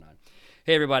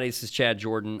Hey, everybody, this is Chad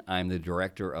Jordan. I'm the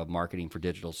Director of Marketing for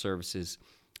Digital Services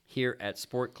here at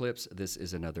Sport Clips. This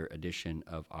is another edition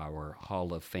of our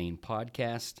Hall of Fame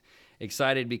podcast.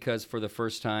 Excited because for the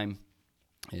first time,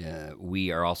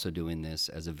 we are also doing this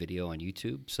as a video on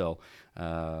YouTube. So,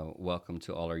 welcome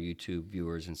to all our YouTube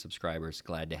viewers and subscribers.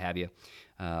 Glad to have you.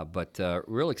 But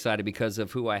real excited because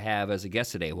of who I have as a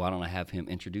guest today. Why don't I have him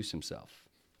introduce himself?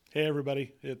 Hey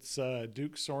everybody, it's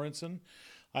Duke Sorensen.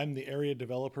 I'm the area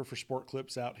developer for Sport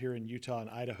Clips out here in Utah and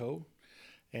Idaho.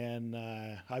 And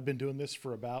I've been doing this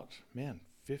for about,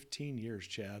 15 years,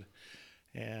 Chad.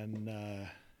 And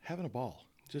having a ball,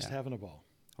 having a ball.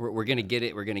 We're going to get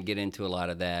it. We're going to get into a lot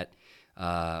of that.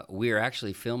 We are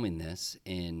actually filming this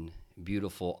in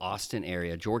beautiful Austin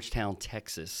area, Georgetown,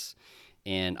 Texas.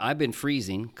 And I've been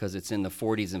freezing because it's in the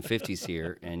 40s and 50s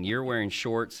here. And you're wearing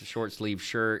shorts, a short sleeve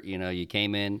shirt. You know, you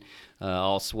came in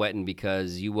all sweating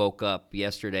because you woke up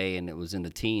yesterday and it was in the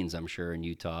teens, I'm sure, in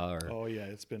Utah. Oh, yeah,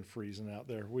 it's been freezing out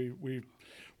there.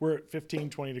 We're at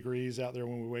 15, 20 degrees out there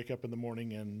when we wake up in the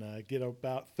morning and get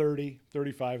about 30,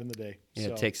 35 in the the day. Yeah,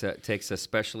 so. It takes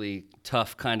especially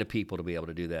tough kind of people to be able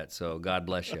to do that. So God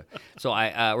bless you. So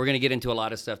we're going to get into a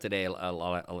lot of stuff today,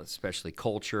 especially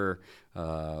culture,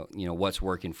 what's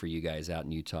working for you guys out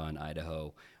in Utah and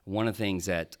Idaho. One of the things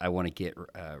that I want to get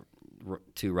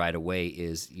to right away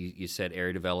is you said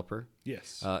area developer.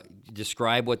 Yes.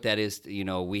 Describe what that is. You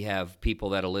know, we have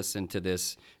people that'll listen to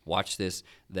this, watch this,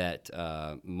 that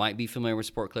might be familiar with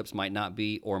Sport Clips, might not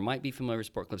be, or might be familiar with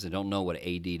Sport Clips and don't know what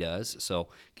AD does. So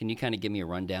can you kind of give me a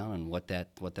rundown on what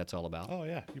that's all about? Oh,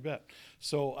 yeah, you bet.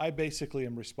 So I basically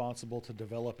am responsible to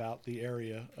develop out the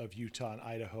area of Utah and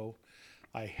Idaho.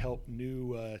 I help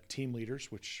new team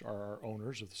leaders, which are our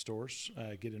owners of the stores,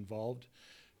 get involved,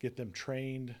 get them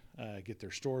trained, get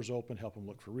their stores open, help them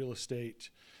look for real estate,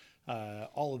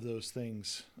 all of those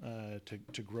things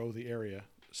to grow the area.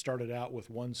 Started out with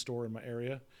one store in my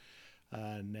area,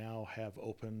 now have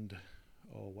opened,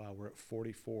 we're at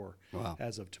 44. Wow.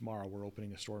 As of tomorrow, we're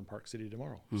opening a store in Park City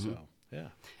tomorrow. Mm-hmm. So, yeah.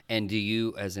 And do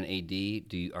you, as an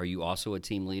AD, are you also a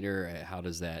team leader? How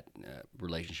does that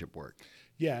relationship work?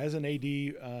 Yeah, as an AD,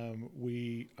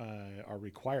 we are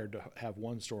required to have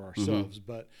one store ourselves,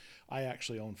 but I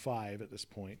actually own 5 at this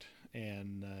point,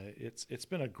 and it's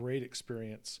been a great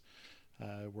experience.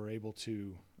 We're able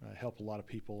to help a lot of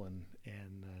people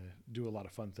and do a lot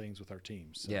of fun things with our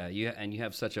teams. So. Yeah, you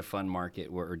have such a fun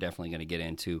market. We're definitely going to get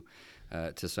into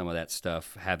to some of that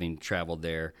stuff, having traveled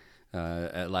there.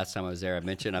 Last time I was there, I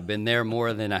mentioned I've been there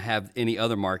more than I have any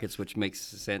other markets, which makes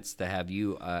sense to have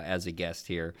you as a guest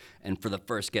here, and for the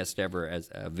first guest ever as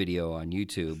a video on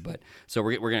YouTube. But so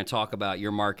we're going to talk about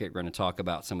your market. We're going to talk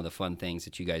about some of the fun things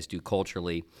that you guys do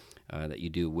culturally, that you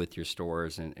do with your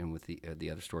stores and with the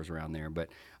other stores around there. But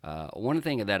one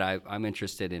thing that I'm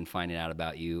interested in finding out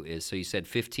about you is, so you said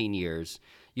 15 years.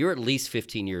 You're at least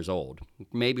 15 years old,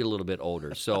 maybe a little bit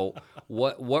older. So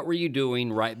what were you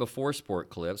doing right before Sport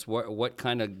Clips? What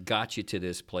kind of got you to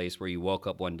this place where you woke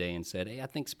up one day and said, hey, I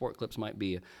think Sport Clips might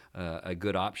be a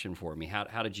good option for me?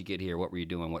 How did you get here? What were you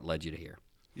doing? What led you to here?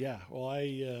 Yeah, well,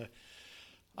 I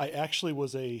actually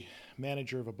was a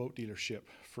manager of a boat dealership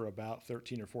for about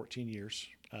 13 or 14 years.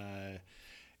 And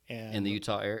in the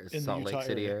Utah area, Salt Lake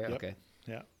City area? Yep. Okay.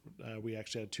 Yeah, we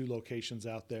actually had 2 locations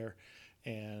out there.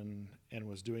 And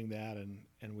was doing that,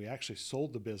 and we actually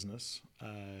sold the business,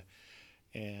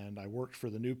 and I worked for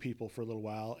the new people for a little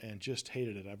while and just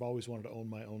hated it. I've always wanted to own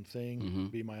my own thing,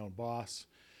 be my own boss,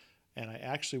 and I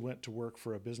actually went to work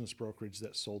for a business brokerage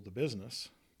that sold the business.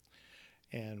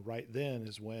 And right then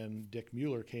is when Dick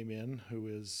Mueller came in, who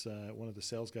is one of the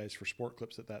sales guys for Sport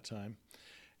Clips at that time,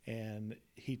 and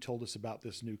he told us about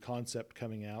this new concept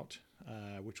coming out.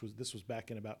 This was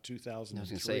back in about 2003. I was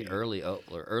going to say early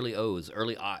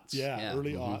aughts. Yeah,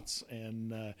 early aughts.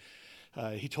 And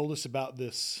he told us about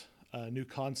this new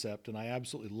concept, and I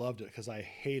absolutely loved it because I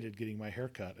hated getting my hair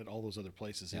cut at all those other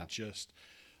places. Yeah.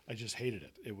 I just hated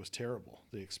it. It was terrible,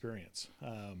 the experience.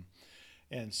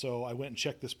 And so I went and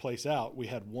checked this place out. We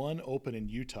had one open in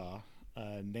Utah.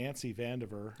 Nancy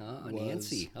Vandiver. Oh,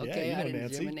 Nancy. Okay, yeah, I didn't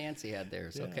Nancy. remember Nancy had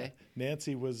theirs. Yeah. Okay.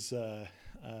 Nancy was a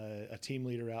team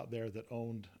leader out there that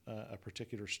owned a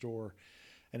particular store,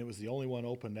 and it was the only one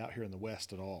opened out here in the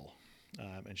West at all.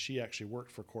 And she actually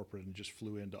worked for corporate and just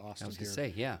flew into Austin. I was going to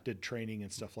say, yeah. Did training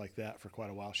and stuff like that for quite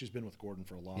a while. She's been with Gordon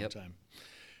for a long time.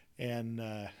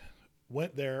 And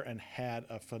went there and had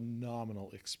a phenomenal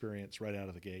experience right out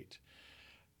of the gate.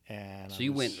 And so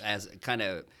you went as kind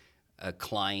of a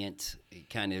client,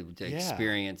 kind of to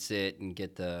experience it and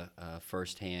get the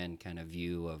firsthand kind of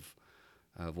view of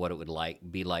of what it would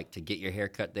be like to get your hair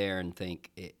cut there and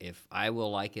think, if I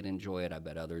will like it, enjoy it, I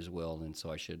bet others will. And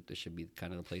so this should be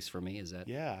kind of the place for me. Is that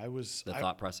Yeah, the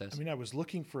thought process? I mean, I was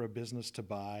looking for a business to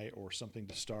buy or something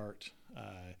to start.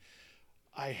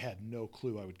 I had no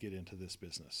clue I would get into this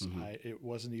business. It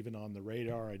wasn't even on the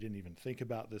radar. I didn't even think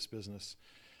about this business.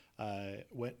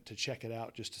 Went to check it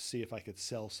out just to see if I could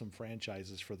sell some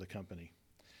franchises for the company,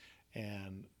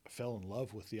 and fell in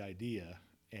love with the idea.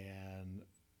 And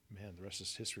man, the rest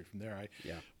is history from there.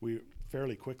 We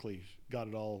fairly quickly got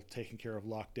it all taken care of,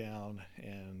 locked down,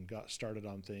 and got started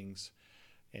on things.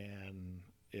 And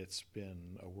it's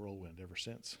been a whirlwind ever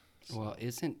since. So. Well,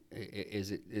 is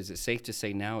it safe to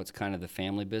say now it's kind of the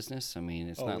family business? I mean,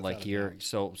 it's not like without a you're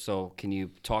doubt. so. Can you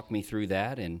talk me through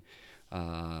that, and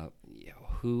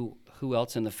who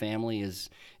else in the family is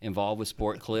involved with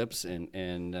Sport Clips,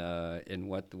 and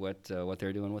what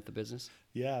they're doing with the business?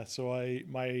 Yeah, so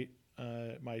my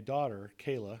daughter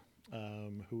Kayla,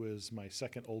 who is my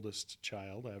second oldest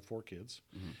child, I have 4 kids.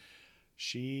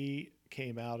 She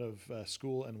came out of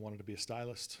school and wanted to be a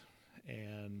stylist,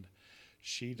 and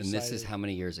she decided. And this is how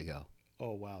many years ago?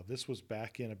 Oh wow, this was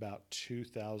back in about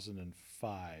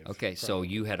 2005. Okay, so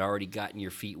you had already gotten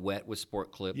your feet wet with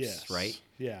Sport Clips, Yes. right?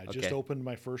 Yeah, I just opened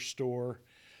my first store.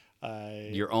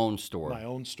 Your own store. My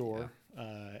own store,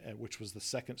 which was the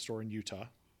second store in Utah.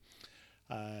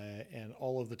 And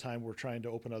all of the time we're trying to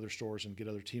open other stores and get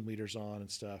other team leaders on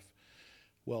and stuff.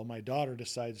 Well, my daughter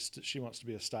decides she wants to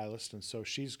be a stylist, and so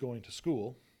she's going to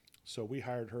school. So we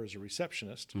hired her as a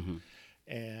receptionist,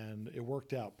 and it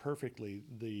worked out perfectly.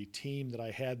 The team that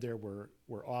I had there were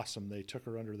awesome. They took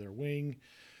her under their wing.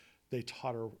 They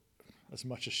taught her as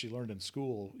much as she learned in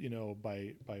school,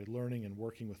 by learning and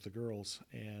working with the girls.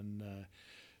 And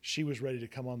she was ready to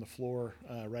come on the floor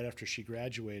right after she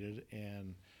graduated,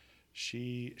 and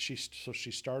she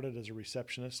started as a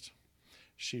receptionist.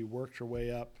 She worked her way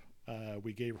up.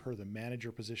 We gave her the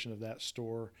manager position of that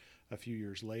store a few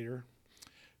years later.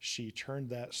 She turned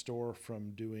that store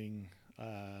from doing,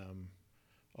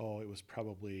 it was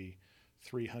probably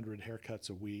 300 haircuts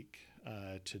a week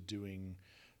to doing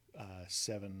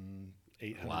 700-800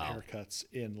 haircuts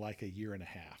in like a year and a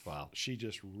half. Wow. She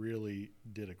just really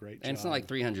did a great job. And it's not like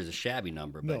 300 is a shabby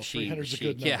number, but No, 300 is a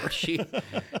good number.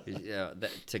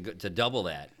 To double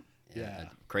that, Yeah.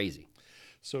 crazy.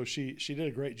 So she did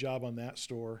a great job on that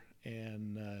store,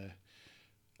 and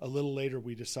a little later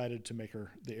we decided to make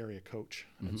her the area coach.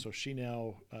 And so she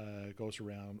now goes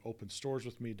around, opens stores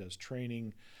with me, does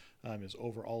training, is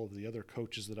over all of the other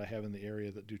coaches that I have in the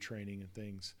area that do training and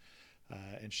things.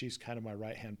 And she's kind of my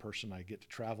right-hand person. I get to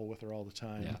travel with her all the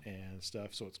time and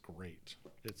stuff, so it's great.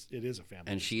 It is a family.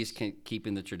 And she's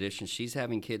keeping the tradition. She's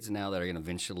having kids now that are going to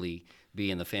eventually be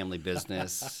in the family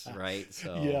business, right?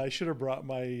 So Yeah, I should have brought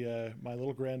my my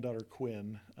little granddaughter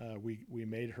Quinn. We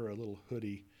made her a little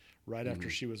hoodie right after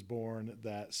she was born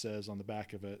that says on the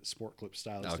back of it, Sport Clip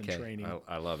Stylist in Training.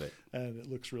 I love it. And it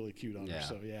looks really cute on her,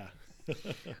 so yeah.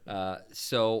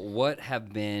 So what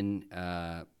have been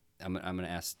I'm going to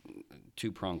ask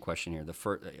two-pronged question here. The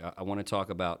first, I want to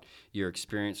talk about your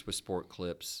experience with Sport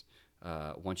Clips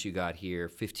once you got here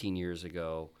 15 years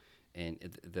ago, and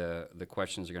the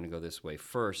questions are going to go this way.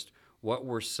 First, what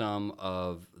were some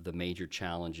of the major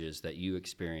challenges that you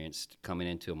experienced coming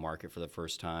into a market for the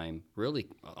first time, really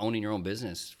owning your own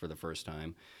business for the first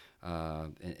time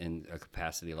in a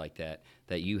capacity like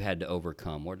that you had to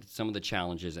overcome? What are some of the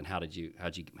challenges, and how'd you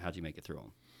make it through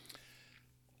them?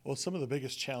 Well, some of the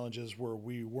biggest challenges were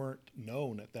we weren't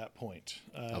known at that point.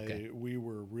 We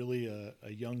were really a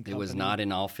young company. It was not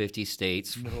in all 50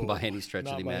 states No, by any stretch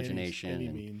of the not by imagination. any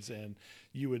means. And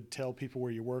you would tell people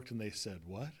where you worked, and they said,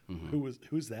 "What?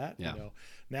 Who's that?" Yeah.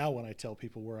 Now when I tell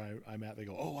people where I'm at, they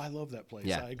go, "Oh, I love that place.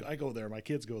 Yeah. I go there. My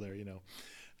kids go there."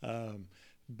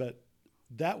 But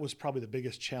that was probably the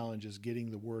biggest challenge, is getting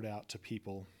the word out to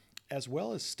people, as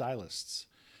well as stylists.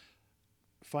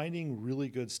 Finding really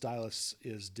good stylists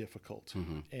is difficult,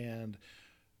 and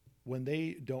when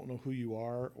they don't know who you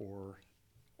are or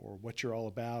what you're all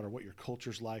about or what your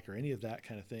culture's like or any of that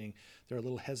kind of thing, they're a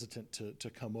little hesitant to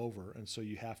come over, and so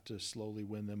you have to slowly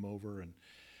win them over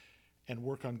and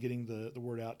work on getting the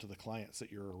word out to the clients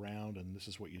that you're around, and this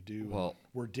is what you do. Well,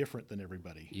 we're different than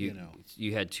everybody.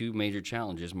 You had two major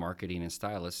challenges, marketing and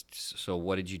stylists. So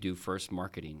what did you do first,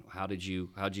 marketing? How'd you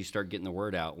start getting the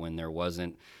word out when there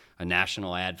wasn't a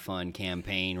national ad fund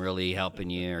campaign really helping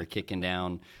you or kicking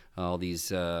down all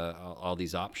these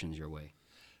options your way?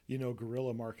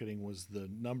 guerrilla marketing was the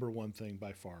number one thing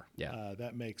by far. Yeah.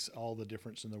 That makes all the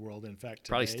difference in the world. In fact,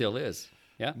 Probably today, still is.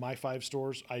 Yeah. my 5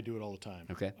 stores, I do it all the time.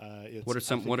 Okay. It's, What are I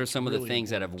some think What are it's some of the really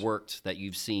things that have important. worked that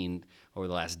you've seen over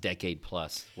the last decade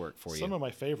plus work for Some you? of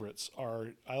my favorites are,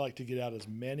 I like to get out as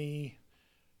many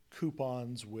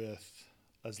coupons with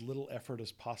as little effort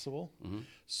as possible. Mm-hmm.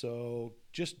 So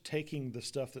just taking the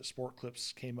stuff that Sport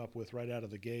Clips came up with right out of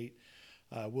the gate,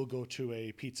 we'll go to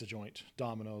a pizza joint,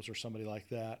 Domino's or somebody like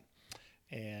that,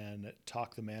 and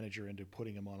talk the manager into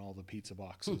putting them on all the pizza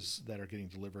boxes that are getting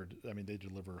delivered. I mean, they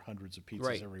deliver hundreds of pizzas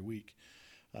Right. every week.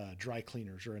 Dry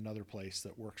cleaners are another place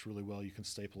that works really well. You can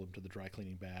staple them to the dry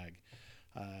cleaning bag.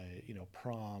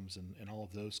 Proms and all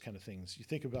of those kind of things. You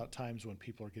think about times when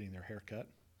people are getting their hair cut,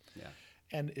 Yeah.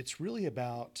 and it's really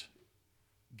about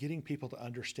getting people to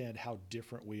understand how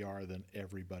different we are than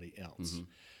everybody else,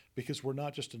 because we're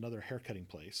not just another haircutting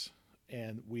place,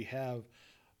 and we have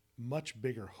much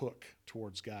bigger hook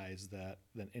towards guys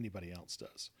than anybody else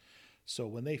does. So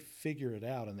when they figure it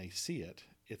out and they see it,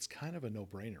 it's kind of a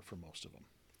no-brainer for most of them,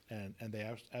 and they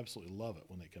absolutely love it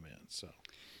when they come in. So.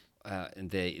 And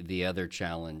the other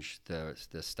challenge, the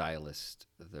stylist,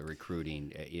 the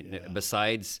recruiting, Yeah.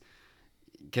 besides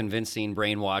convincing,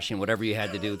 brainwashing, whatever you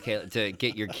had to do to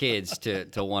get your kids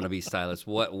to want to be stylists,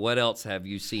 what else have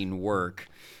you seen work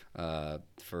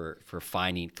for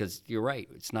finding? Because you're right,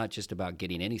 it's not just about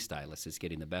getting any stylist; it's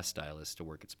getting the best stylist to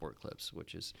work at Sport Clips,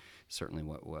 which is certainly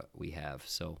what we have.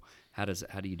 So how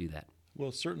do you do that?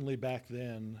 Well, certainly back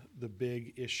then, the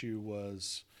big issue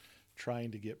was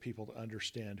trying to get people to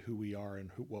understand who we are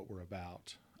and what we're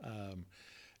about.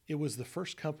 It was the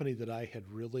first company that I had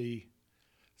really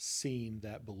seen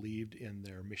that believed in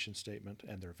their mission statement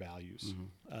and their values.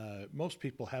 Most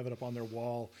people have it up on their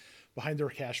wall behind their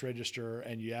cash register,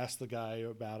 and you ask the guy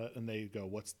about it, and they go,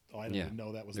 I don't even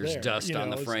know that was There's there. dust on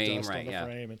the there's frame, dust right, on the yeah.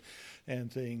 frame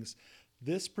and things.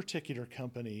 This particular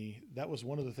company, that was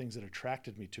one of the things that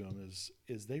attracted me to them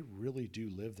is they really do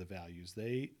live the values.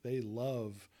 They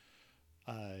love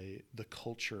the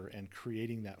culture and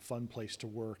creating that fun place to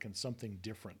work and something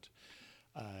different.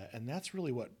 And that's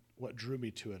really what drew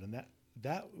me to it. And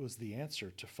that was the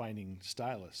answer to finding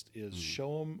stylists is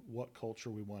show them what culture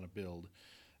we want to build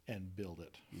and build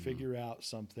it. Figure out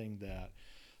something that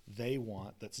they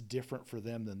want that's different for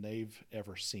them than they've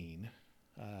ever seen.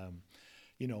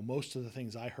 Most of the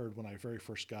things I heard when I very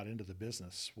first got into the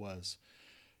business was,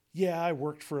 yeah, I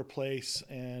worked for a place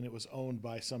and it was owned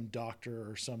by some doctor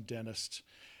or some dentist,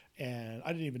 and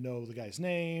I didn't even know the guy's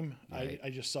name. Right. I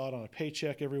just saw it on a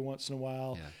paycheck every once in a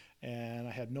while, Yeah. and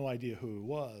I had no idea who it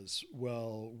was.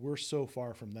 Well, we're so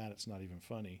far from that, it's not even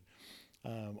funny.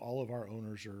 All of our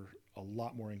owners are a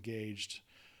lot more engaged.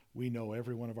 We know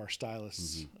every one of our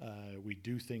stylists. We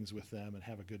do things with them and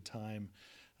have a good time.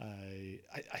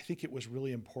 I think it was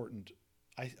really important.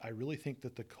 I really think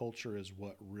that the culture is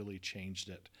what really changed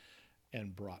it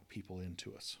and brought people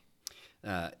into us.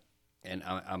 And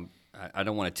I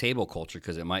don't want to table culture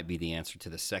because it might be the answer to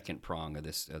the second prong of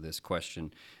this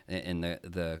question. And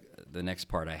the next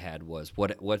part I had was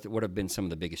what have been some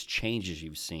of the biggest changes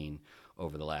you've seen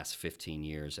over the last 15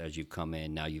 years as you've come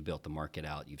in? Now you've built the market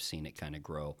out, you've seen it kind of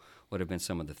grow. What have been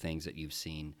some of the things that you've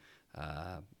seen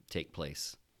take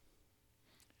place?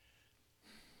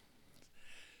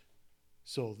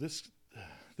 So this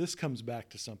comes back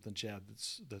to something, Chad,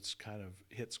 that's kind of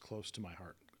hits close to my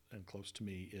heart and close to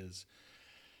me is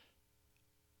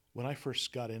when I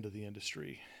first got into the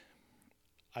industry,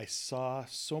 I saw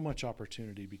so much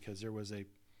opportunity because there was a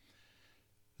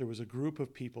group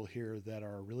of people here that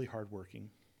are really hardworking.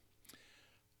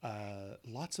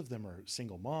 Lots of them are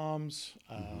single moms.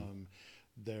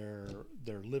 They're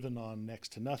living on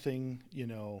next to nothing,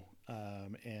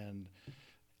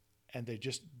 and they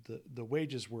just the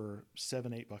wages were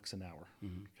 $7-8 an hour.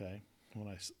 Okay,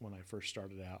 when I first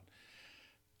started out,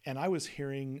 and I was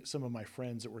hearing some of my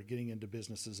friends that were getting into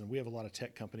businesses, and we have a lot of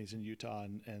tech companies in Utah,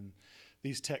 and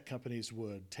these tech companies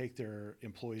would take their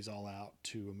employees all out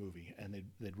to a movie, and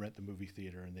they'd rent the movie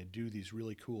theater, and they'd do these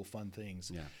really cool, fun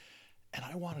things. Yeah. And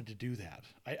I wanted to do that.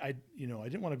 I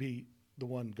didn't want to be the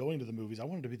one going to the movies. I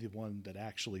wanted to be the one that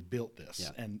actually built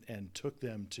this and took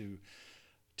them to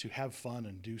have fun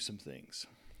and do some things.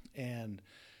 And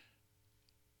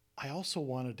I also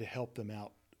wanted to help them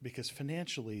out because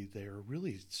financially they're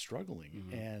really struggling.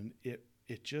 And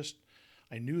it just,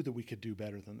 I knew that we could do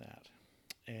better than that.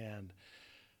 And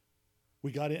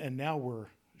we got in, and now we're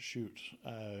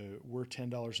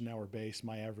 $10 an hour base.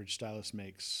 My average stylist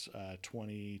makes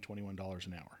 $21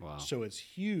 an hour. Wow. So it's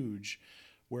huge,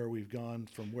 where we've gone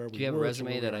from where we were. Do you have a to resume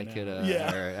where that we I are could, now.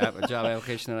 Yeah. or a job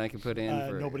application that I could put in?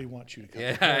 For, Nobody wants you to come.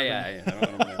 yeah, yeah, yeah. I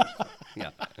don't know.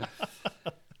 Yeah.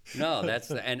 No,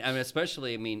 and I mean,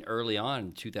 especially, I mean, early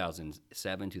on,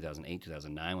 2007, 2008,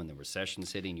 2009, when the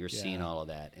recession's hitting, you're seeing all of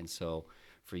that. And so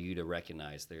for you to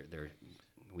recognize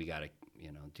we got to,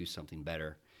 do something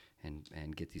better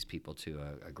and get these people to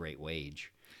a great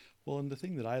wage. Well, and the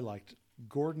thing that I liked,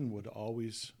 Gordon would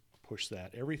always push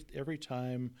that. Every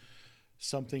time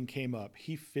something came up,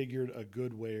 he figured a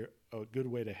good way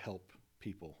to help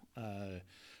people.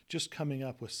 Just coming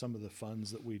up with some of the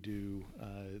funds that we do,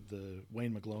 the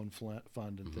Wayne McGlone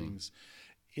Fund and things,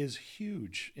 is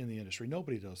huge in the industry.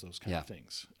 Nobody does those kind of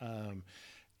things.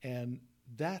 And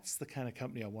that's the kind of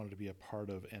company I wanted to be a part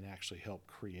of and actually help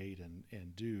create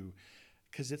and do,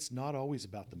 because it's not always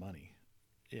about the money.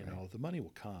 The money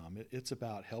will come. It's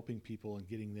about helping people and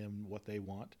getting them what they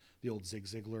want. The old Zig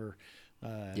Ziglar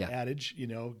adage,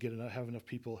 help enough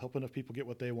people get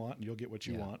what they want, and you'll get what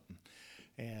you want.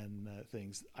 And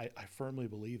things. I firmly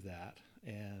believe that,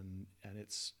 and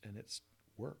it's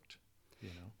worked.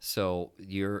 So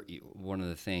you're one of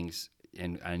the things,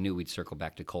 and I knew we'd circle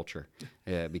back to culture,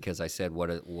 because I said,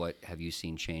 what have you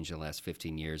seen change in the last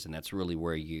 15 years? And that's really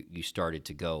where you started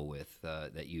to go with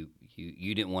that. You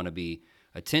didn't want to be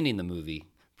attending the movie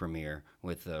premiere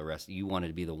with the rest. You wanted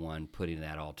to be the one putting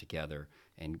that all together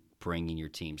and bringing your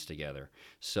teams together.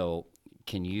 So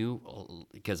can you,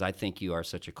 because I think you are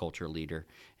such a culture leader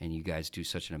and you guys do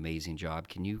such an amazing job,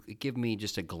 can you give me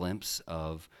just a glimpse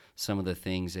of some of the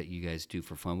things that you guys do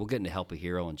for fun? We'll get into Help a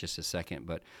Hero in just a second,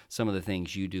 but some of the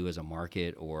things you do as a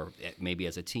market or maybe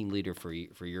as a team leader for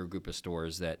your group of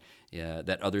stores that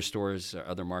other stores or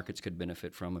other markets could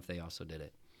benefit from if they also did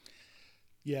it.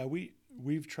 Yeah,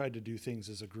 we've tried to do things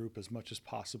as a group as much as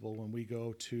possible when we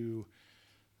go to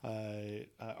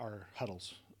our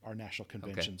huddles, our national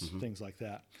conventions, things like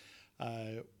that.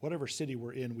 Whatever city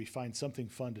we're in, we find something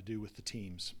fun to do with the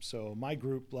teams. So my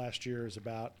group last year is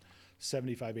about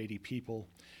 75, 80 people,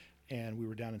 and we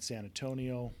were down in San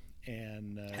Antonio.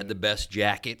 And had the best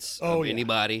jackets of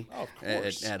anybody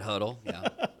at Huddle.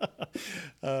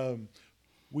 Yeah.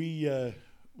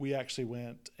 We actually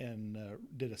went and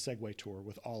did a Segway tour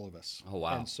with all of us. Oh,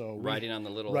 wow. And so riding on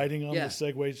the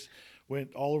Segways,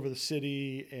 went all over the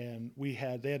city, and they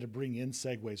had to bring in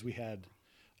Segways. We had,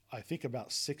 I think,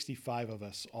 about 65 of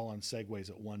us all on Segways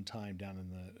at one time down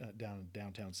in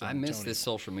downtown San Antonio. I missed this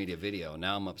social media video.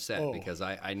 Now I'm upset because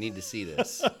I need to see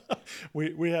this.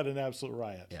 We had an absolute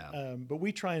riot. Yeah. But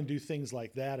we try and do things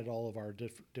like that at all of our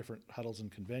different huddles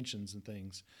and conventions and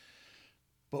things.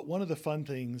 But one of the fun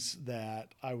things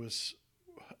that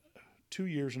 2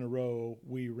 years in a row,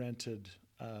 we rented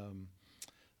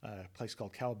a place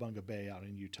called Cowabunga Bay out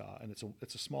in Utah, and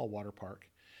it's a small water park,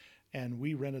 and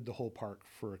we rented the whole park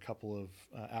for a couple of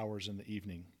hours in the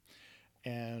evening.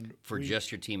 And for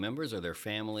just your team members or their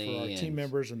family? For our team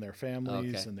members and their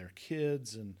families and their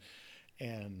kids and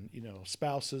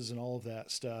spouses and all of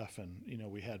that stuff. And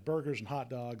we had burgers and hot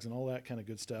dogs and all that kind of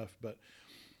good stuff, but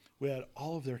we had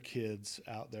all of their kids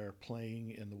out there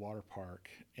playing in the water park,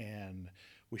 and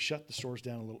we shut the stores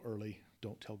down a little early.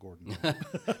 Don't tell Gordon.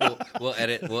 we'll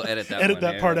edit that. Edit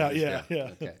that part out. Yeah.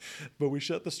 Okay. But we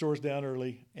shut the stores down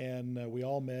early, and we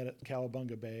all met at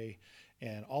Cowabunga Bay,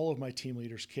 and all of my team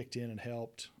leaders kicked in and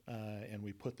helped, and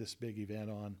we put this big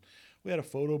event on. We had a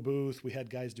photo booth. We had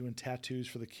guys doing tattoos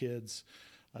for the kids.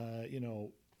 The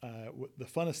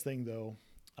funnest thing though.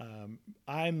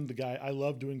 I'm the guy. I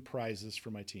love doing prizes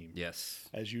for my team. Yes,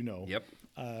 as you know. Yep.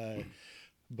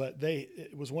 But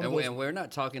it was one of those. And we're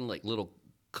not talking like little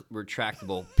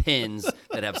retractable pins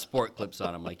that have sport clips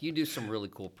on them. Like you do some really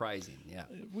cool prizing. Yeah,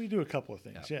 we do a couple of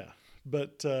things. Yeah,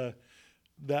 but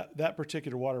that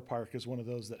particular water park is one of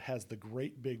those that has the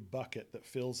great big bucket that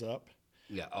fills up.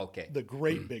 Yeah. Okay. The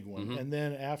great big one, and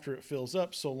then after it fills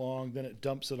up so long, then it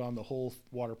dumps it on the whole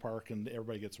water park, and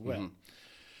everybody gets wet.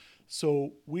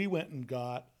 So we went and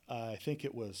got, I think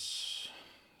it was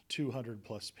 200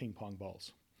 plus ping pong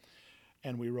balls.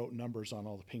 And we wrote numbers on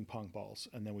all the ping pong balls.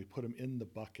 And then we put them in the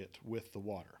bucket with the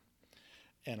water.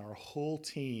 And our whole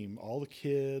team, all the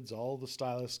kids, all the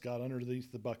stylists got underneath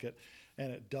the bucket.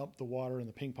 And it dumped the water and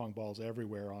the ping pong balls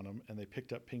everywhere on them. And they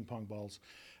picked up ping pong balls.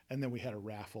 And then we had a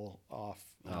raffle off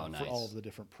nice. For all of the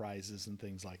different prizes and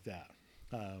things like that.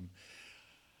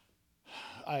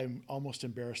 I'm almost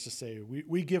embarrassed to say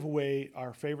we give away,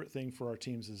 our favorite thing for our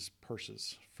teams is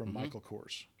purses from Michael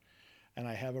Kors. and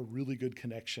I have a really good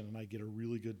connection, and I get a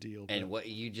really good deal. And what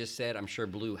you just said, I'm sure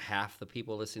blew half the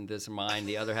people listening to this mind.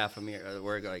 The other half of me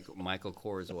were like, Michael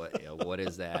Kors, what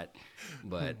is that?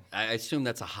 But I assume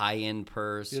that's a high-end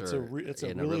purse. It's or it's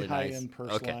a in really nice- high-end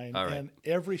purse Okay, line. all right. And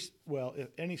if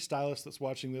any stylist that's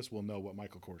watching this will know what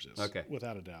Michael Kors is, Okay.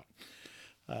 without a doubt.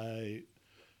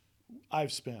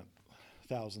 I've spent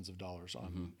thousands of dollars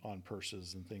on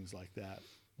purses and things like that,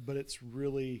 but it's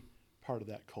really part of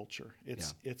that culture.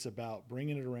 It's about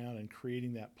bringing it around and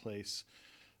creating that place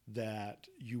that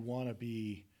you want to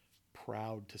be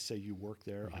proud to say you work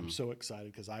there. I'm so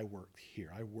excited because I work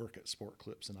here. I work at Sport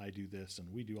Clips, and I do this,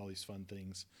 and we do all these fun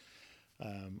things.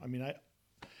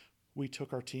 We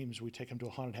took our teams, we take them to a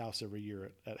haunted house every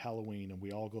year at Halloween, and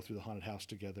we all go through the haunted house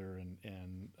together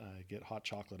and get hot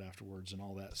chocolate afterwards and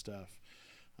all that stuff.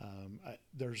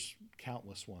 There's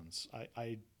countless ones.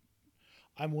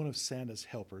 I'm one of Santa's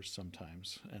helpers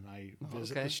sometimes, and I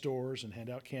visit the stores and hand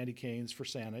out candy canes for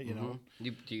Santa, you know.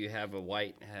 Do you have a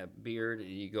white beard?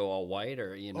 You go all white,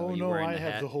 or you Oh, you no, wearing I the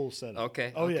have hat? the whole setup.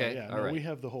 Okay. Oh, okay. yeah. All No, right. we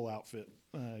have the whole outfit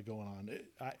going on.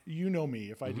 You know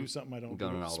me. If I do something, I don't do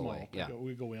Going it all the small. way, yeah.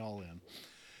 We go all in.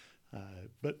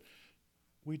 But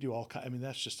we do all kind. I mean,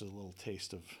 that's just a little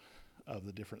taste of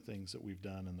the different things that we've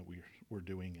done and that we're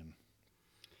doing, and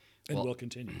Well, will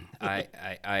continue.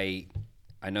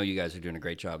 I know you guys are doing a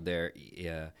great job there.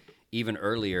 Even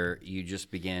earlier, you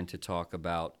just began to talk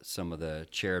about some of the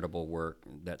charitable work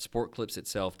that Sport Clips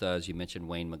itself does. You mentioned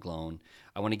Wayne McGlone.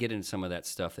 I want to get into some of that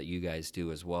stuff that you guys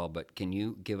do as well, but can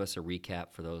you give us a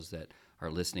recap for those that are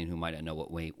listening who might not know what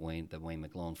the Wayne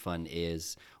McGlone Fund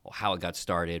is, or how it got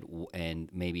started, and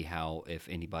maybe how, if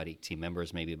anybody, team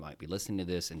members maybe might be listening to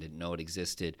this and didn't know it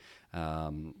existed,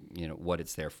 what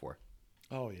it's there for?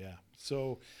 Oh, yeah.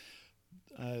 So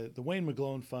the Wayne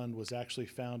McGlone Fund was actually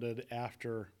founded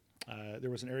after there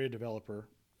was an area developer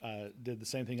did the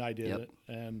same thing I did, Yep.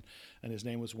 and his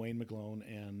name was Wayne McGlone,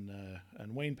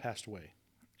 and Wayne passed away,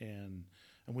 and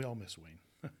we all miss Wayne.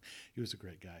 He was a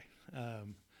great guy.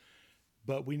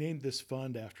 But we named this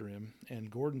fund after him, and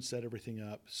Gordon set everything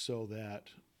up so that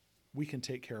we can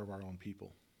take care of our own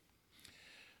people.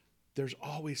 There's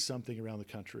always something around the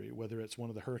country, whether it's one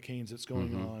of the hurricanes that's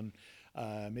going on,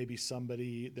 maybe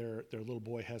somebody, their little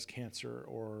boy has cancer,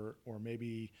 or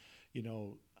maybe,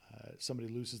 somebody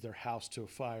loses their house to a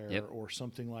fire, Yep. or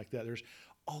something like that. There's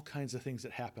all kinds of things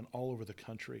that happen all over the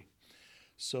country.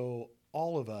 So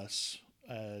all of us,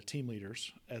 team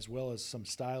leaders, as well as some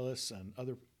stylists and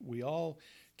we all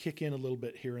kick in a little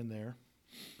bit here and there,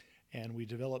 and we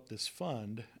developed this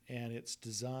fund, and it's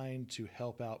designed to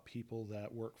help out people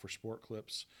that work for Sport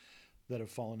Clips that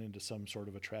have fallen into some sort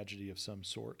of a tragedy of some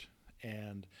sort.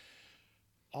 And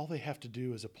all they have to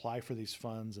do is apply for these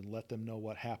funds and let them know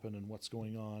what happened and what's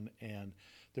going on, and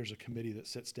there's a committee that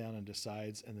sits down and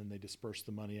decides, and then they disperse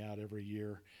the money out every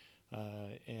year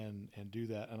and do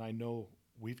that. And I know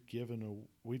we've given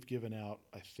out,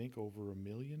 I think, over $1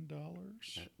 million.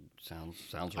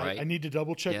 Sounds right. I need to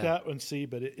double check Yeah. that and see,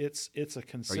 but it's a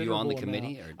considerable. Are you on the amount.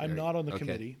 committee? I'm not on the okay.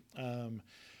 committee,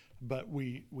 but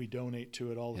we donate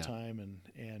to it all the Yeah. time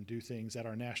and do things at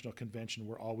our national convention.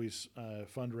 We're always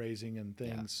fundraising and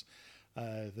things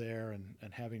there,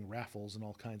 and having raffles and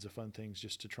all kinds of fun things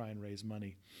just to try and raise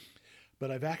money.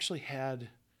 But I've actually had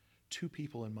 2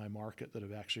 people in my market that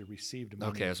have actually received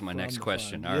money. Okay, that's my from next the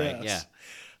question. fund. All right, Yes.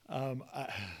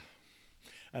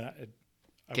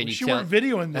 I Can wish you you weren't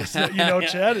videoing this, Chad.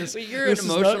 Well, you're an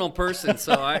emotional person,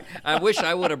 so I wish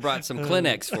I would have brought some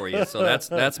Kleenex for you. So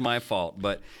that's my fault.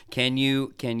 But can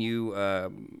you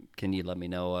let me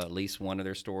know at least one of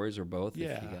their stories or both if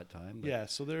you got time? But. Yeah.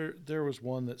 So there was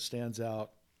one that stands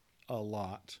out a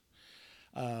lot,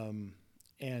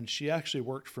 and she actually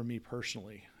worked for me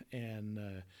personally,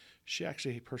 and she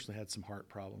actually personally had some heart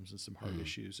problems and some heart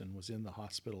issues, and was in the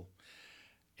hospital,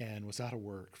 and was out of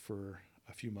work for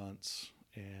a few months.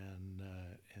 And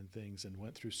things, and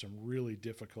went through some really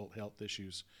difficult health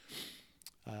issues.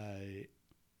 And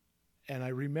I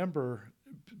remember,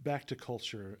 back to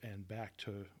culture and back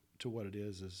to what it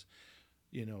is,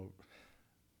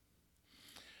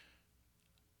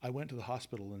 I went to the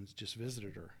hospital and just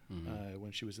visited her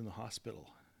when she was in the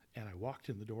hospital, and I walked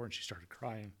in the door and she started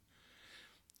crying,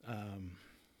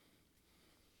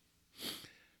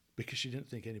 because she didn't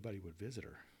think anybody would visit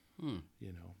her.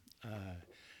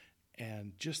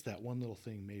 And just that one little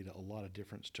thing made a lot of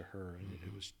difference to her, and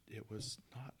it was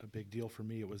not a big deal for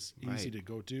me. It was easy to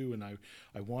go do, and I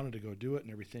wanted to go do it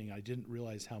and everything. I didn't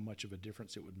realize how much of a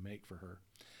difference it would make for her.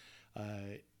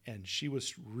 And she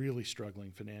was really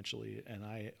struggling financially, and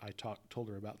I told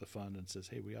her about the fund and says,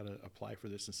 hey, we got to apply for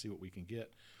this and see what we can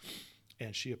get.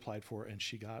 And she applied for it, and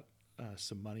she got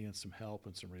some money and some help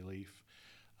and some relief.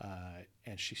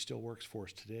 And she still works for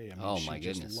us today. I mean, Oh, she my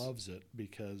just goodness. loves it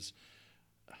because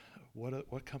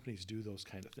what companies do those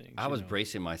kind of things? I you was know?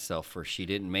 bracing myself for she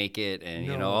didn't make it, and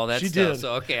No, all that she stuff. did.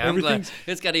 So okay, I'm glad Everything's-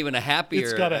 it's got even a happier.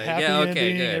 It's got a happy yeah, okay,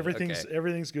 ending. good. Everything's okay.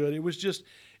 everything's good.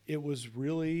 It was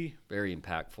really, Very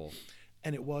impactful.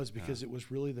 and it was because it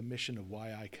was really the mission of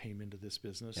why I came into this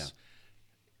business.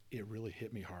 It really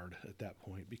hit me hard at that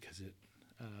point because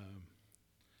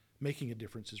making a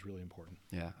difference is really important.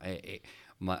 Yeah,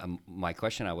 my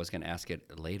question, I was going to ask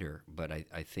it later, but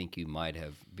I think you might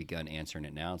have begun answering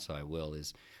it now, so I will,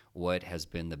 is what has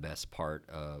been the best part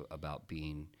about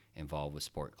being involved with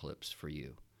Sport Clips for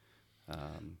you?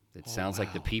 It sounds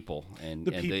like the people and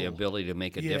the people. ability to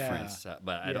make a Yeah, difference,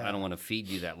 but I yeah. don't want to feed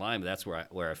you that line, but that's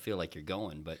where I feel like you're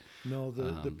going. But No,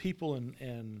 the people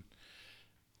and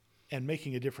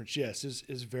making a difference, yes,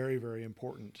 is very, very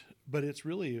important. But it's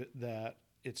really that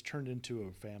it's turned into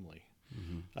a family.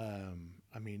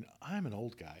 I mean, I'm an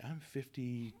old guy. I'm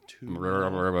 52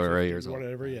 now, 50, years old.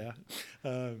 whatever, yeah.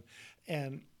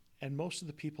 And most of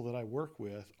the people that I work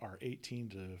with are 18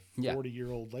 to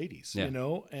 40-year-old ladies, Yeah. you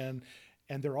know, and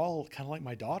they're all kind of like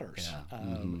my daughters. Yeah.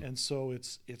 And so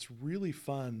it's really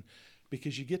fun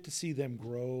because you get to see them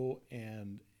grow,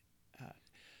 and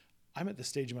I'm at the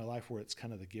stage in my life where it's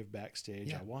kind of the give back stage.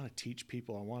 Yeah. I want to teach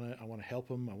people. I want to help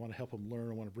them. I want to help them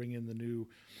learn. I want to bring in the new,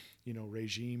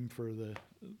 regime for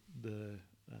the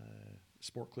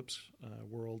Sport Clips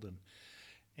world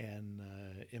and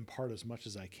impart as much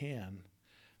as I can.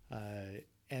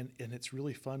 And it's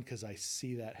really fun because I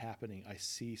see that happening. I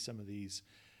see some of these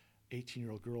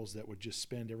 18-year-old girls that would just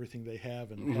spend everything they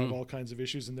have and have all kinds of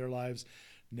issues in their lives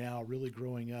now really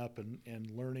growing up and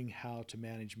learning how to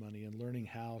manage money and learning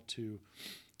how to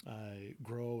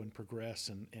grow and progress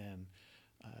and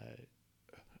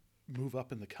move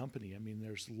up in the company. I mean,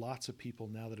 there's lots of people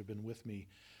now that have been with me.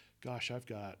 Gosh, I've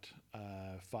got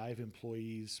 5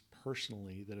 employees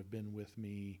personally that have been with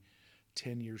me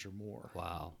 10 years or more.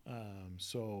 wow.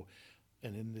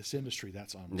 And in this industry,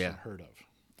 that's almost Yeah. unheard of.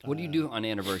 What do you do on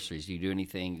anniversaries? Do you do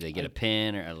anything? Do they get a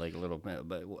pin or like a little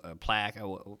a plaque?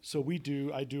 So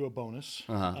I do a bonus.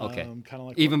 Okay. Kind of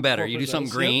like Even what better. You corporate do something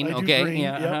does. green. Yep, I do Okay. green,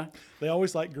 Yeah. yep. They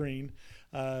always like green.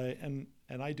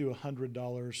 And I do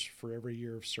 $100 for every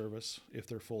year of service if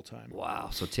they're full time. Wow.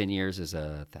 So 10 years is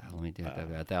let me do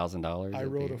 $1,000. I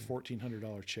wrote a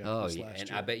 $1,400 check Oh this yeah, last and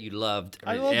year. I bet you loved.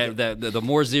 I loved the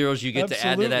more zeros you get to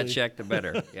add to that Absolutely. check, the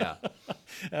better. Yeah.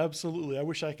 Absolutely. I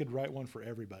wish I could write one for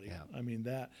everybody. Yeah. I mean,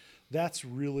 that's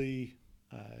really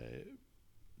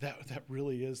that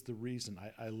really is the reason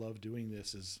I love doing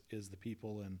this is the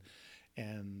people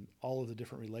and all of the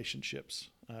different relationships.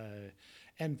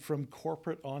 And from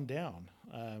corporate on down,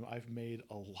 I've made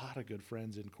a lot of good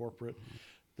friends in corporate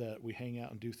that we hang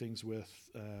out and do things with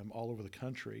all over the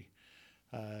country.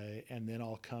 And then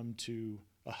I'll come to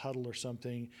a huddle or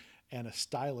something, and a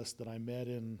stylist that I met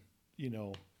in,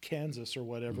 Kansas or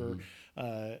whatever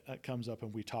comes up,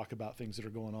 and we talk about things that are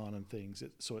going on and things.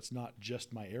 So it's not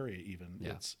just my area even.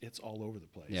 Yeah. It's all over the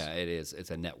place. Yeah, it is.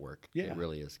 It's a network. Yeah. It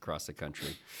really is across the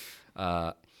country.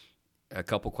 A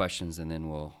couple questions, and then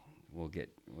we'll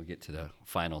get to the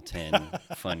final 10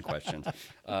 fun questions.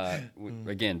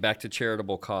 Again, back to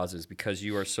charitable causes, because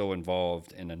you are so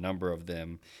involved in a number of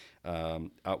them.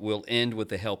 We'll end with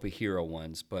the Help a Hero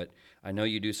ones, but I know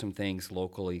you do some things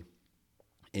locally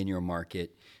in your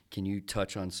market. Can you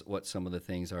touch on what some of the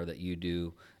things are that you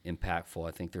do impactful?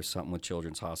 I think there's something with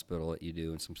Children's Hospital that you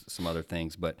do and some other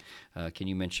things, but can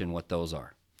you mention what those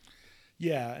are?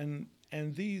 Yeah, and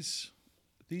these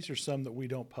are some that we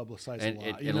don't publicize a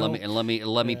lot. And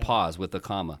let me pause with a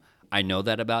comma. I know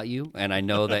that about you, and I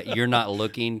know that you're not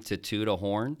looking to toot a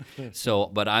horn.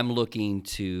 But I'm looking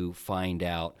to find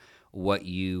out what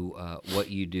you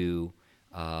do,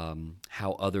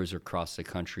 how others across the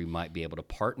country might be able to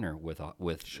partner with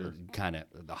kind of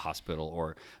the hospital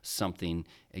or something,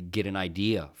 get an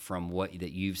idea from what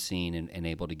that you've seen and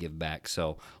able to give back.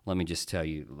 So let me just tell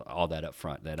you all that up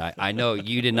front, that I know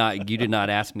you did not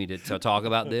ask me to talk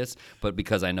about this, but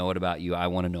because I know it about you, I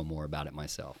want to know more about it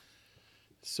myself.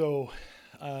 So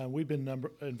we've been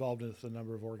involved with a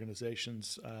number of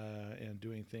organizations and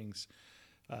doing things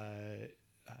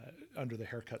under the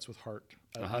Haircuts with Heart.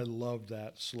 I love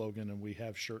that slogan, and we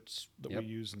have shirts that we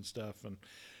use and stuff, and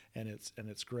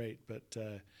it's great. But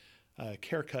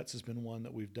Care Cuts has been one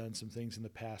that we've done some things in the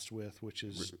past with, which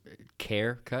is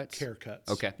Care Cuts. Care Cuts.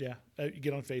 Okay. Yeah, you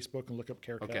get on Facebook and look up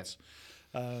Care Okay. Cuts.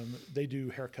 They do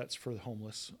haircuts for the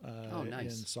homeless nice.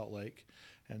 in Salt Lake,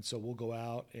 And so we'll go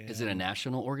out and Is it a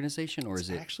national organization or is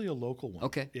it actually a local one?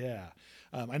 Okay. Yeah.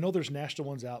 I know there's national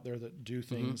ones out there that do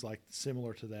things like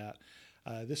similar to that.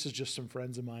 This is just some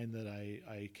friends of mine that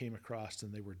I came across,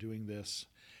 and they were doing this.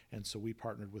 And so we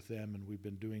partnered with them, and we've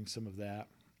been doing some of that.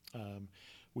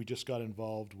 We just got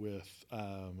involved with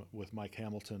Mike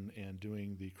Hamilton and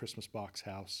doing the Christmas Box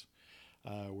House,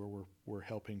 where we're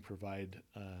helping provide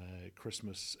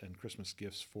Christmas and Christmas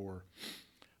gifts for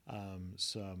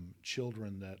some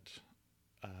children that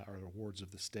are wards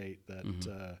of the state that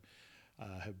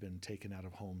have been taken out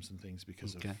of homes and things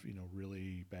because of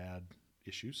really bad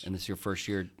issues. And this is your first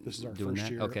year doing that? This is our first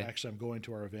year. Okay. Actually, I'm going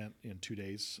to our event in 2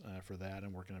 days for that,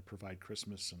 and we're going to provide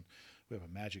Christmas, and we have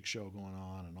a magic show going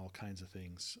on and all kinds of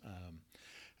things.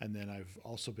 And then I've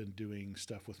also been doing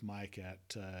stuff with Mike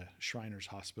at Shriners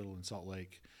Hospital in Salt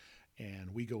Lake,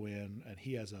 and we go in, and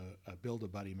he has a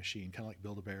Build-A-Buddy machine, kind of like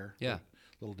Build-A-Bear, Yeah. a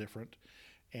little different.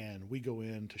 And we go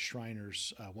in to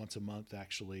Shriners once a month,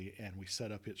 actually, and we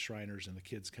set up at Shriners, and the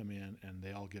kids come in, and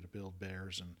they all get to build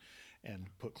bears and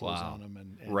put clothes Wow. on them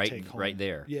and Right- take home. right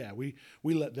there. Yeah, we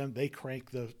let them. They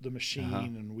crank the machine,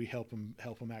 and we help them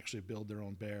actually build their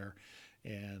own bear,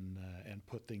 and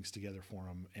put things together for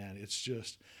them. And it's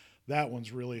just that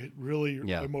one's really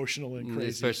Yeah. emotional and crazy,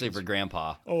 Especially 'cause- for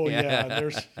Grandpa. Oh yeah,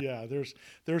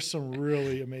 there's some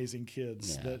really amazing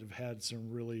kids Yeah. that have had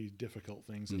some really difficult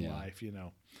things in Yeah. life,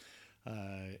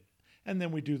 and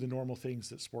then we do the normal things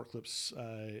that Sport Clips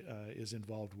is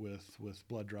involved with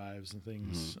blood drives and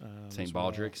things. St. as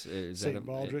well. Baldrick's? Is that St.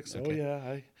 Baldrick's. okay. Oh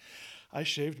yeah, I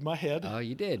shaved my head. Oh,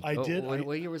 you did? I did.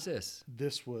 What year was this?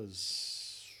 This was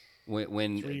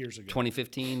When 3 years ago.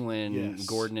 2015 when Yes.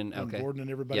 Gordon and When okay. Gordon and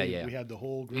everybody. Yeah. We had the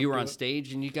whole group. You were do on it.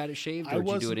 stage and you got it shaved, I or did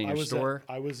you was. do it in I your was store?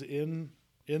 I was in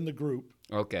the group.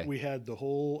 Okay. We had the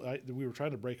whole. We were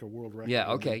trying to break a world record. Yeah. and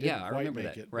we Okay. didn't Yeah, I quite remember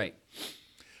make that. it. Right.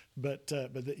 But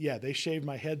they shaved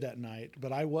my head that night.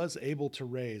 But I was able to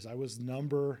raise. I was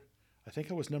number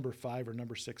 5 or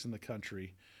number 6 in the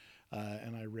country,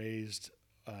 and I raised.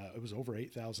 It was over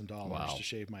 $8,000 Wow. to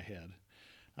shave my head,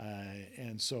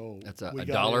 and so That's we a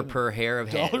got dollar in- per hair of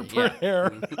head. dollar per Yeah.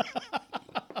 hair.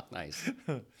 Nice.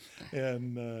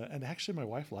 and actually, my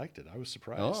wife liked it. I was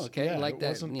surprised. Oh, okay. Yeah, Like it that,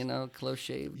 wasn't- close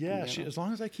shave. Yeah, as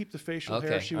long as I keep the facial Okay,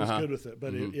 hair, she was uh-huh. good with it.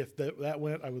 But if that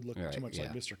went, I would look Right, too much yeah.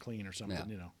 like Mr. Clean or something,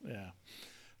 Yeah. Yeah.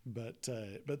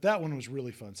 But that one was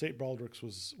really fun. St. Baldrick's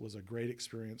was a great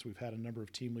experience. We've had a number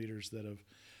of team leaders that have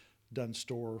done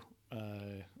store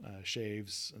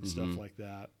shaves and stuff like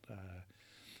that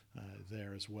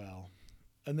there as well.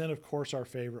 And then, of course, our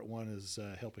favorite one is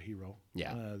Help a Hero.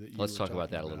 Yeah. that you Let's were talk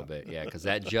about talking that a little bit. Yeah, because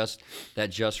that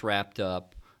just wrapped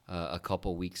up a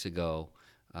couple weeks ago,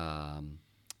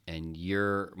 and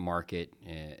your market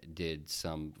did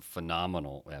some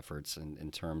phenomenal efforts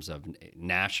in terms of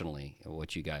nationally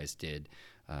what you guys did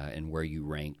and where you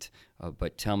ranked.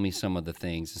 But tell me some of the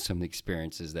things and some of the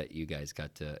experiences that you guys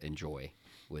got to enjoy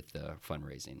with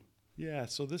fundraising. Yeah,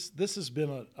 so this has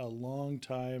been a long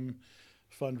time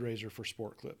fundraiser for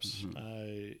Sport Clips.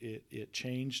 It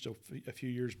changed a few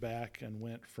years back and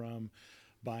went from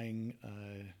buying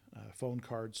phone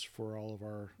cards for all of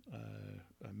our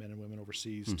men and women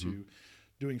overseas to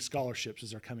doing scholarships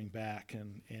as they're coming back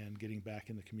and getting back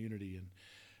in the community.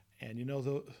 And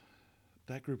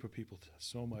that group of people does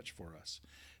so much for us,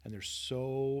 and they're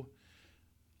so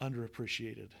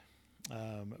underappreciated.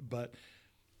 But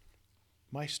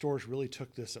my stores really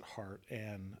took this at heart,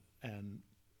 and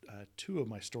two of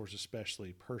my stores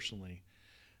especially personally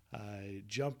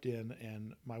jumped in,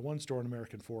 and my one store in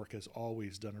American Fork has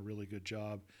always done a really good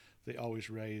job. They always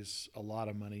raise a lot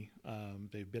of money.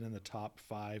 They've been in the top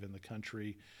 5 in the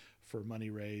country for money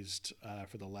raised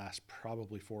for the last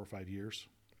probably 4 or 5 years.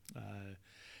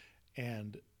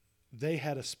 And they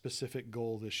had a specific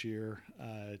goal this year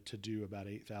to do about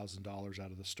 $8,000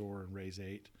 out of the store and raise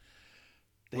 8.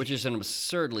 Which is an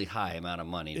absurdly high amount of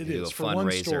money to It do is. a For fundraiser.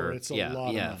 one store, it's a yeah, lot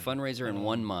of yeah, money. fundraiser in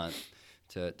 1 month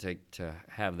to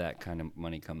have that kind of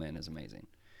money come in is amazing.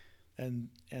 And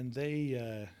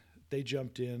they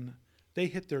jumped in. They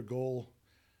hit their goal.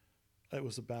 It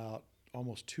was about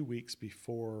almost 2 weeks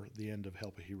before the end of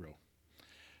Help a Hero,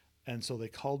 and so they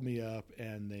called me up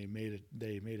and they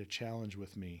made a challenge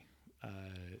with me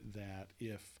that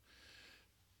if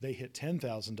they hit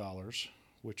 $10,000,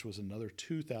 which was another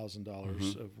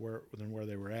 $2,000 of where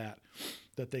they were at,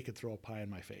 that they could throw a pie in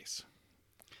my face.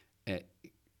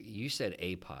 You said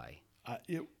a pie.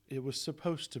 It was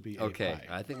supposed to be a Okay,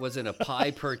 pie. I think was it a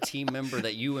pie per team member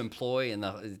that you employ in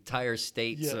the entire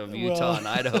states Yeah, of Utah well- and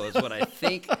Idaho is what I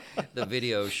think the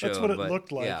video showed. That's what it but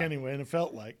looked like yeah. anyway, and it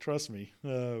felt like. Trust me.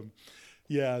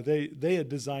 Yeah, they had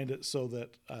designed it so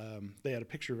that they had a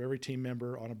picture of every team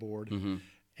member on a board,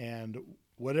 and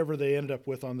whatever they ended up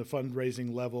with on the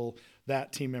fundraising level,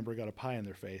 that team member got a pie in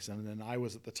their face, and then I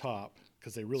was at the top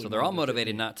because they really. So they're all wanted to fit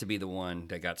motivated me. not to be the one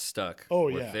that got stuck Oh,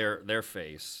 with yeah. their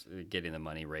face, getting the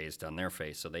money raised on their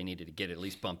face. So they needed to get at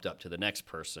least bumped up to the next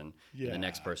person, and Yeah. the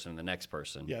next person, and the next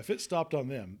person. Yeah, if it stopped on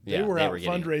them, they Yeah, were they out were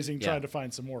getting- fundraising yeah. trying to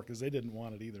find some more because they didn't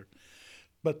want it either.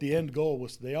 But the end goal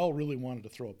was they all really wanted to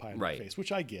throw a pie in Right. their face,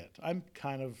 which I get. I'm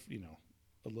kind of,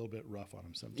 a little bit rough on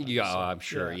them sometimes. Yeah, so, I'm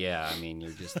sure. Yeah. I mean,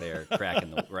 you're just there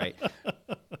cracking the right.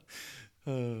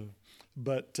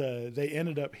 But they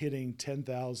ended up hitting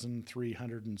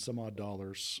 $10,300 and some odd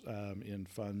dollars in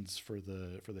funds for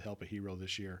the Help a Hero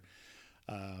this year.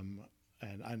 And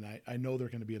I know they're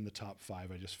going to be in the top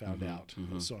 5. I just found out,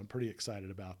 so I'm pretty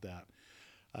excited about that.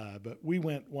 But we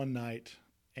went one night,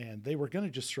 and they were going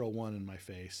to just throw one in my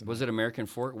face. And Was it American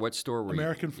Fork? What store were you?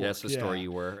 American Fork? That's the yeah. store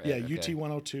you were. Yeah, at? Okay. UT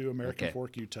 102, American Okay.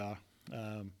 Fork, Utah.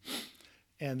 And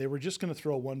they were just going to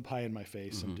throw one pie in my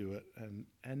face and do it.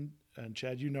 And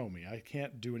Chad, you know me, I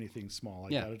can't do anything small. I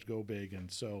Yeah. got to go big. And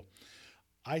so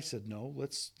I said, no,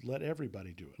 let's let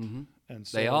everybody do it. And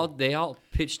so They all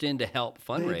pitched in to help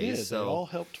fundraise. they did. So They all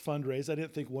helped fundraise. I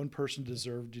didn't think one person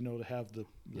deserved, to have the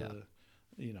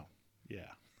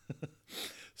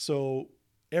So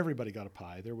everybody got a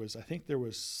pie. I think there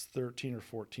was 13 or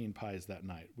 14 pies that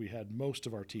night. We had most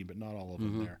of our team, but not all of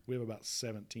them there. We have about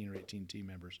 17 or 18 team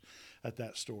members at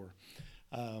that store.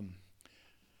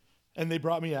 And they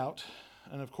brought me out.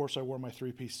 And of course I wore my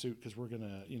 3-piece suit because we're going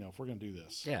to, if we're going to do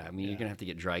this. yeah, I mean, you're gonna have to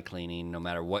get dry cleaning no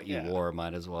matter what you Yeah. wore.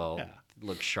 Might as well Yeah.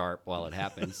 look sharp while it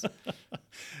happens.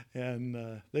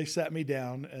 And they sat me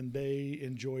down and they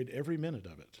enjoyed every minute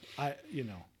of it.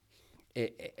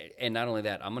 And not only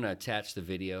that, I'm going to attach the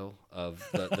video of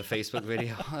the Facebook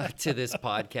video to this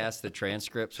podcast, the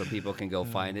transcript, so people can go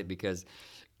find it, because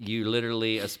you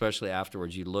literally, especially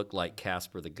afterwards, you look like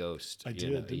Casper the Ghost. I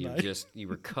did, didn't you I? You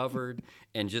were covered,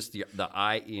 and just the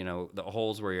eye, the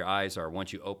holes where your eyes are.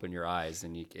 Once you open your eyes,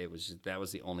 and that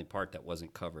was the only part that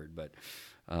wasn't covered, but.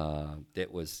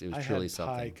 It was I truly had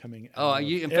something. pie coming out. Oh,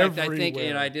 in fact, I think,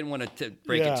 everywhere. I didn't want to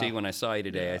break it to Yeah. you when I saw you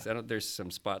today. I said, there's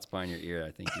some spots behind your ear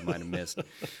I think you might have missed.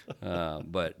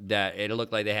 But it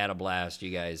looked like they had a blast.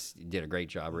 You guys did a great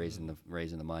job raising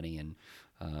the money, and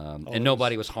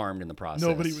nobody was harmed in the process.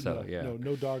 Nobody, so, yeah.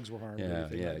 no dogs were harmed. or Yeah,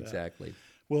 anything yeah, like that. exactly.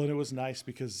 Well, and it was nice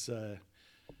because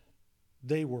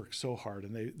they work so hard,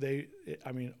 and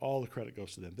I mean, all the credit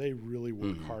goes to them. They really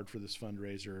work hard for this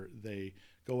fundraiser. They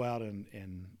go out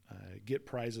and get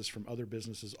prizes from other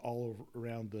businesses all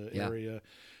around the Yeah. area,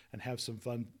 and have some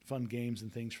fun games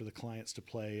and things for the clients to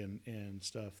play and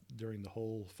stuff during the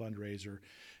whole fundraiser,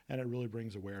 and it really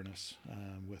brings awareness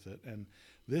with it. And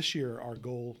this year, our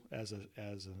goal as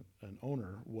an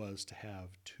owner was to have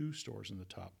 2 stores in the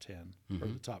top 10 or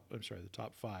the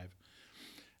top 5.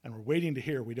 And we're waiting to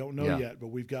hear. We don't know Yeah. yet, but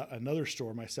we've got another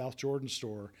store, my South Jordan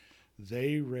store.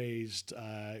 They raised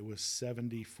it was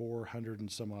 $7,400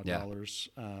 and some odd Yeah. dollars.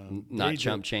 Not they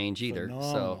chump did change either.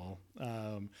 So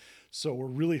phenomenal. So we're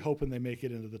really hoping they make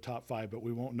it into the top 5, but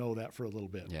we won't know that for a little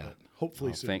bit. Yeah. But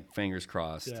hopefully soon. Fingers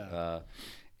crossed. Yeah.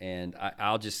 And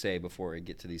I'll just say before we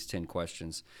get to these 10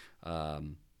 questions, I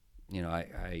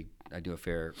do a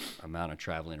fair amount of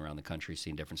traveling around the country,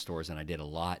 seeing different stores, and I did a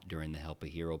lot during the Help a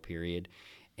Hero period,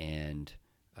 and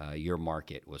your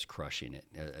market was crushing it.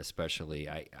 Especially,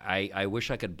 I wish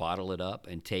I could bottle it up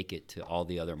and take it to all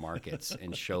the other markets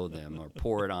and show them, or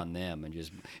pour it on them, and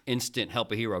just instant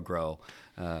Help a Hero grow,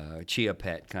 Chia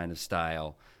Pet kind of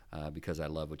style. Because I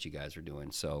love what you guys are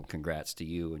doing. So congrats to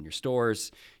you and your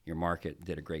stores. Your market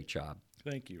did a great job.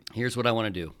 Thank you. Here's what I want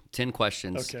to do. 10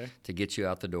 questions Okay. to get you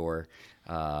out the door.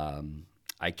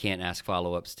 I can't ask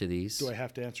follow-ups to these. Do I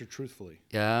have to answer truthfully?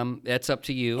 That's up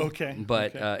to you. Okay,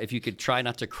 But okay. if you could try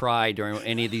not to cry during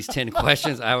any of these 10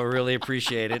 questions, I would really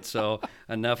appreciate it. So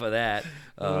enough of that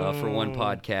for one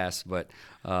podcast. But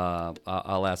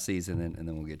I'll ask these, and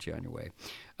then we'll get you on your way.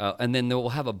 And then we'll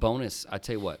have a bonus. I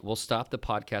tell you what, we'll stop the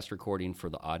podcast recording for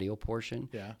the audio portion,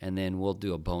 Yeah. and then we'll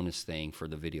do a bonus thing for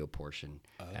the video portion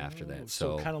after that.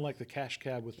 So kind of like the cash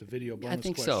cab with the video bonus I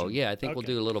think question. so. Yeah, I think we'll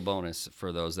Okay. do a little bonus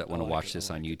for those that want to like watch it, this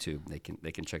I on YouTube.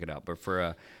 They can check it out. But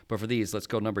for these, let's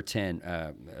go number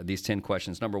 10. These 10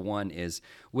 questions. Number 1 is,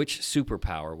 which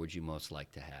superpower would you most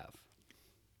like to have?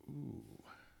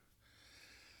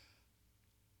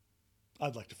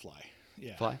 I'd like to fly.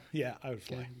 Yeah. Fly? Yeah, I would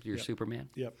fly. You're Yep. Superman.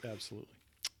 Yep, absolutely.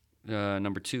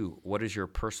 Number 2, what is your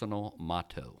personal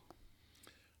motto?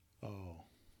 Oh.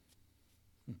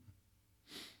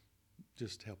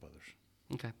 Just help others.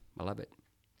 Okay, I love it.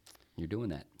 You're doing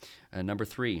that. Number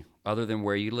 3, other than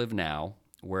where you live now,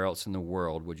 where else in the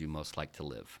world would you most like to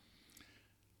live?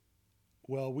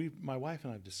 Well, my wife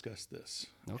and I have discussed this.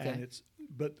 Okay. And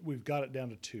but we've got it down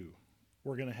to 2.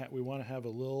 We want to have a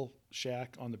little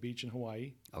shack on the beach in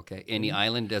Hawaii. Okay. Any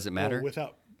island, does it matter?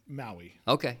 Without Maui.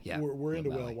 Okay, yeah. We're into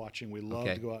Maui. whale watching. We love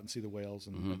Okay. to go out and see the whales,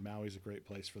 and Maui's a great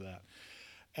place for that.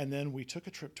 And then we took a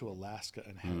trip to Alaska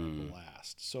and had a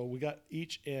blast. So we got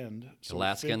each end. So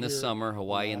Alaska in the summer,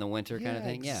 Hawaii in the winter kind of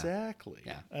thing? Yeah. Exactly.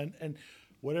 Yeah. And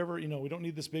whatever, we don't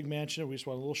need this big mansion. We just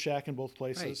want a little shack in both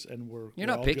places, and You're we're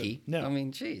not all picky. good. No. I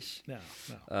mean, geez. No.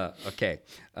 Okay.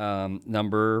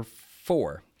 Number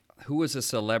 4. Who is a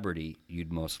celebrity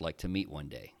you'd most like to meet one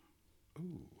day?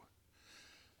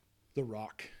 The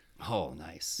Rock. Oh,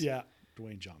 nice. Yeah.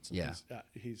 Dwayne Johnson. Yeah. I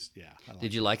like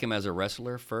Did you like him as a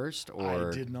wrestler first, or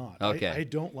I did not. Okay. I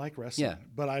don't like wrestling, Yeah.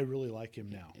 but I really like him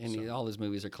now. And all his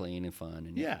movies are clean and fun.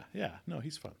 And Yeah. No,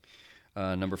 he's fun.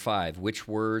 Number 5. Which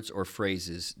words or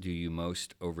phrases do you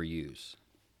most overuse?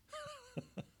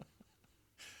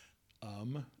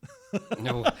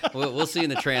 No, we'll see in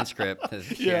the transcript.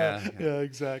 Yeah,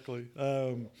 exactly.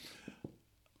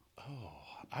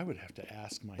 I would have to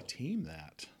ask my team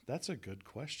that. That's a good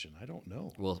question. I don't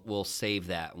know. We'll save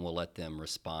that and we'll let them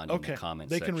respond in the comment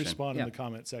they section. can respond in the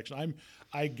comment section.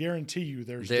 I guarantee you,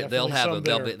 there's They'll definitely have some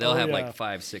there. they'll have yeah. like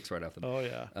 5, 6 right off the. Oh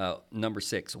yeah. Number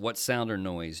 6. What sound or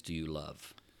noise do you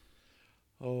love?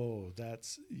 Oh,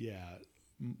 that's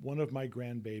one of my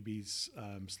grandbabies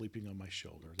sleeping on my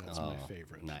shoulder. That's my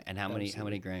favorite. Nice. And how many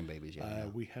grandbabies you have?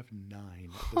 Now? We have 9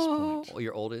 at this point. Well,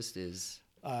 your oldest is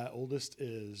Oldest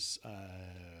is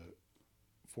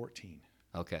 14.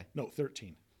 okay. No,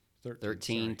 13.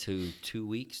 13 sorry. to 2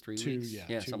 weeks, 3 2, weeks, yeah,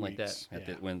 2 something like that. weeks,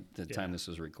 yeah. When the time this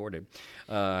was recorded.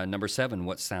 Number 7.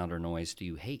 What sound or noise do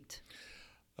you hate?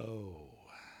 Oh.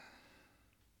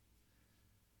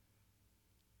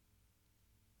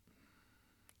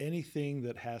 Anything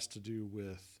that has to do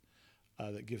with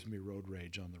that gives me road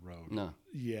rage on the road. No.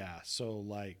 Yeah. So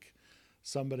like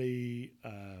somebody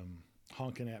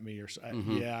honking at me or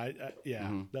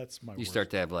that's my. You worst. start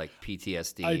to have like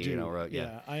PTSD. I do. Right?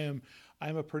 Yeah.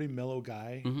 I'm a pretty mellow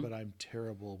guy, Mm-hmm. but I'm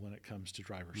terrible when it comes to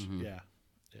drivers. Yeah.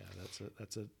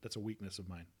 That's a weakness of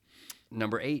mine.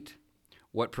 Number 8.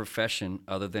 What profession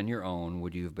other than your own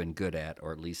would you have been good at,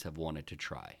 or at least have wanted to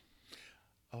try?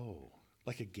 Oh,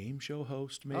 like a game show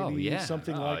host, maybe? Oh yeah,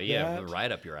 Something like that.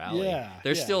 Right up your alley. Yeah,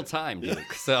 There's yeah. still time,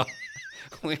 Duke. So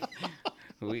we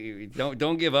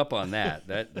don't give up on that.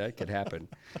 That could happen.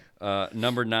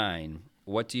 Number 9.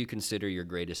 What do you consider your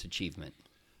greatest achievement?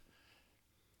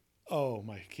 Oh,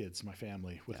 my kids, my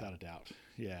family, without a doubt.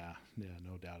 Yeah,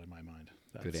 no doubt in my mind.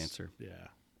 Good answer. Yeah.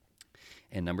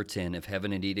 And number 10. If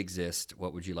heaven indeed exists,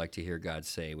 what would you like to hear God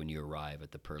say when you arrive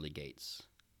at the pearly gates?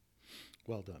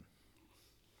 Well done.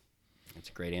 That's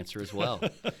a great answer as well.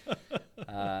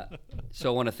 So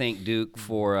I want to thank Duke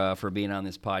for being on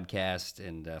this podcast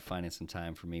and finding some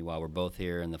time for me while we're both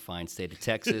here in the fine state of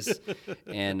Texas.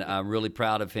 And I'm really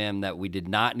proud of him that we did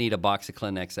not need a box of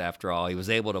Kleenex after all. He was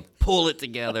able to pull it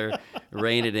together,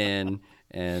 rein it in,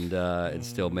 and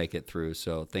still make it through.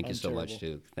 So thank you so much,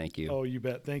 Duke. Thank you. Oh, you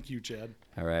bet. Thank you, Chad.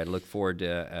 All right. Look forward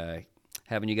to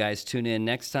having you guys tune in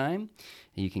next time.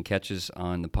 You can catch us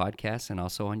on the podcast and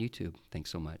also on YouTube. Thanks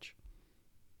so much.